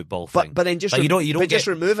just a football thing. But then just like, you don't just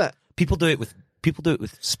remove it. People do it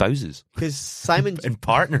with spouses. Because Simon and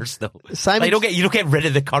partners though. Like, you don't get rid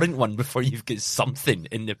of the current one before you've got something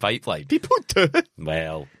in the pipeline. People do.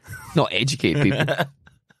 Well, not educated people.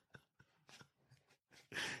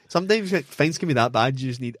 Sometimes things can be that bad you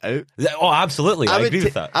just need out. Oh, absolutely. I agree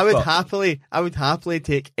with that. I would happily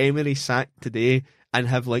take Emery sacked today and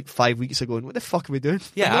have like 5 weeks ago and what the fuck are we doing?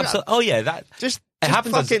 Yeah, absolutely. Oh yeah, that just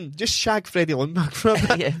happens. Just shag Freddie Lundberg for a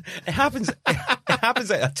bit. Yeah, it happens. It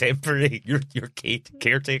happens at a temporary. Your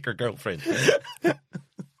caretaker girlfriend. It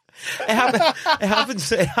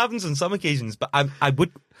happens on some occasions, but I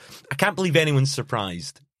can't believe anyone's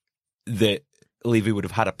surprised that Levy would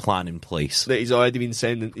have had a plan in place. That he's already been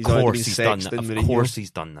sending. Of course he's done that. Of course he's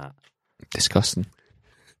done that. Disgusting.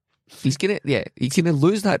 He's gonna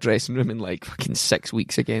lose that dressing room in like fucking 6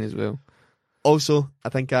 weeks again as well. Also, I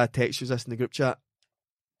think I texted this in the group chat.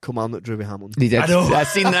 Kilmarnock drew with Hamilton. He did. I know. I've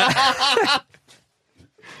seen that.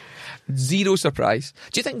 Zero surprise.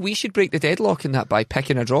 Do you think we should break the deadlock in that by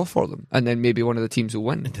picking a draw for them, and then maybe one of the teams will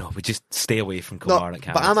win? No, we just stay away from Kilmarnock.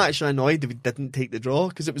 But I'm actually annoyed that we didn't take the draw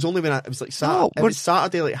because it was only when it was like Saturday. It was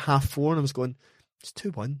Saturday like 4:30, and I was going, it's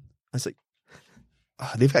 2-1. I was like,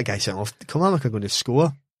 they've got a guy sitting off. Kilmarnock are going to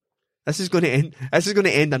score. This is going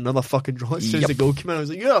to end another fucking draw as soon as the goal came in. I was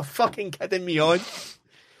like, you're fucking kidding me on.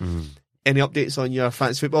 Any updates on your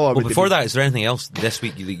fantasy football? Well, before that, is there anything else this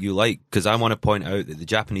week that you like? Because I want to point out that the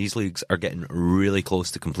Japanese leagues are getting really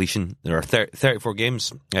close to completion. There are 34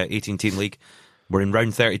 games, 18-team league. We're in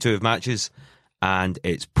round 32 of matches, and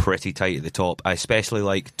it's pretty tight at the top. I especially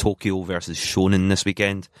like Tokyo versus Shonen this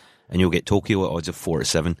weekend, and you'll get Tokyo at odds of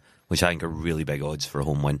 4-7, which I think are really big odds for a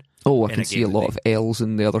home win. Oh, I can see a lot of L's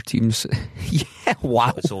in the other teams. Yeah,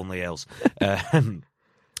 wow. It's only L's.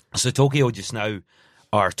 So Tokyo just now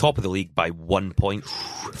are top of the league by 1 point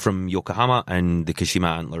from Yokohama, and the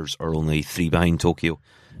Kashima Antlers are only 3 behind Tokyo,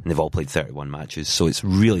 and they've all played 31 matches, so it's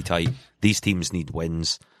really tight. These teams need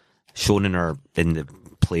wins. Shonen are in the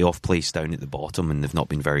playoff place down at the bottom, and they've not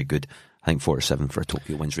been very good. I think 4-7 for a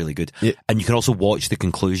Tokyo win's really good. Yeah. And you can also watch the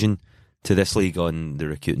conclusion to this league on the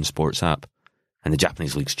Rakuten Sports app, and the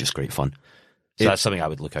Japanese league's just great fun. So that's something I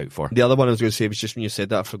would look out for. The other one I was going to say was just when you said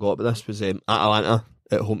that, I forgot about this, was Atalanta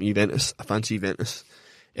at home to Juventus. I fancy Juventus.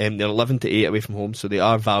 They're 11-8 away from home, so they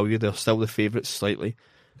are valued. They're still the favourites slightly.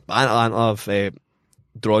 But Atalanta have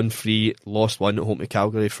drawn 3, lost 1 at home to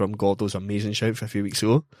Calgary from Gordo's amazing shout for a few weeks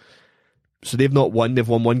ago. So they've not won. They've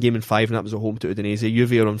won 1 game in 5, and that was at home to Udinese.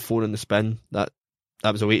 Juve are on 4 in the spin. That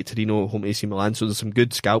that was away to Torino, home to AC Milan. So there's some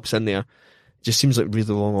good scalps in there. It just seems like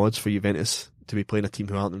really long odds for Juventus to be playing a team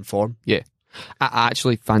who aren't in form. Yeah. I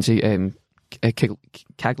actually fancy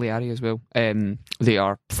Cagliari as well. They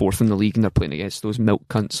are 4th in the league and they're playing against those milk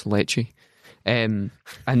cunts, Lecce. And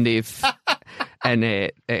they've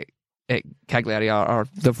Cagliari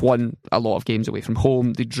they've won a lot of games away from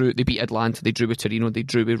home. They beat Atalanta, they drew with Torino, they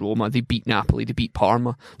drew with Roma, they beat Napoli, they beat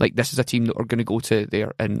Parma. Like, this is a team that are going to go to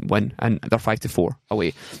there and win, and they're 5-4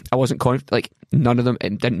 away. I wasn't confident, like, none of them,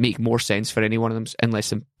 it didn't make more sense for any one of them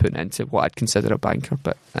unless I'm putting it into what I'd consider a banker,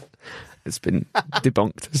 but it's been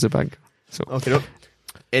debunked as a banker. So okay, no.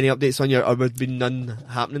 Any updates on or would be none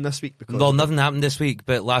happening this week? Because well, nothing happened this week,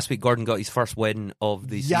 but last week Gordon got his first win of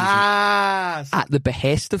the season. Yes! At the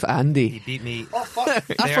behest of Andy. He beat me. Oh, fuck.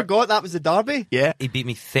 I forgot that was the derby. Yeah. He beat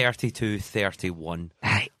me 32-31,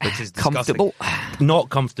 which is disgusting. Comfortable. Not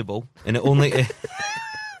comfortable, and it only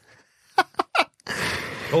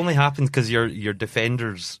only happened because your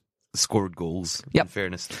defenders scored goals. Yep. In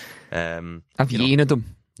fairness, I've yened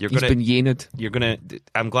him. He's been yened. You're gonna.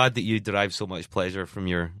 I'm glad that you derive so much pleasure from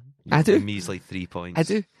your I do. measly 3 points. I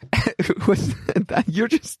do. You're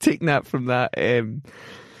just taking that from that.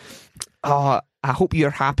 I hope you're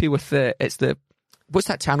happy with what's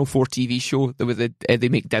that Channel 4 TV show that they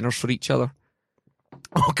make dinners for each other?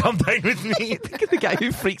 Oh, come down with me. The guy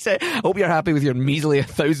who freaks out. I hope you're happy with your measly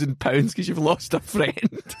 £1,000 because you've lost a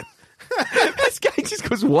friend. This guy just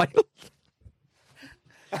goes wild.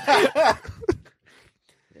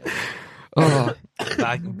 Oh,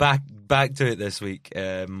 back to it this week.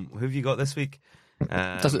 Who have you got this week?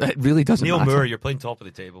 It really doesn't Neil matter. Moore, you're playing top of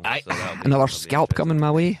the table. Another scalp coming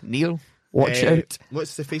my way. Neil, watch out.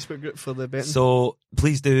 What's the Facebook group for the betting? So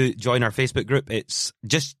please do join our Facebook group. It's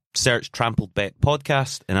just search Trampled Bet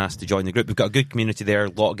Podcast and ask to join the group. We've got a good community there. A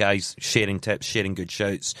lot of guys sharing tips, sharing good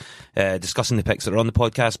shouts, discussing the picks that are on the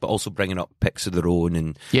podcast, but also bringing up picks of their own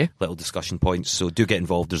and little discussion points. So do get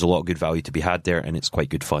involved. There's a lot of good value to be had there, and it's quite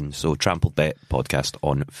good fun. So Trampled Bet Podcast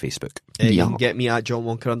on Facebook. You can get me at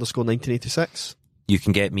JohnWonker_1986. You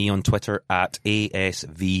can get me on Twitter at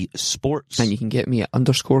ASV Sports. And you can get me at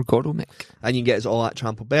 _Gordomic. And you can get us all at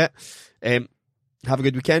Trampled Bet. Have a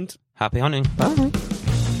good weekend. Happy hunting. Bye.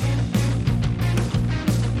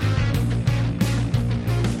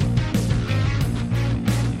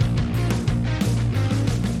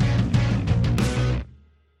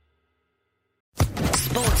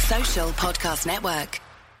 Sports Social Podcast Network.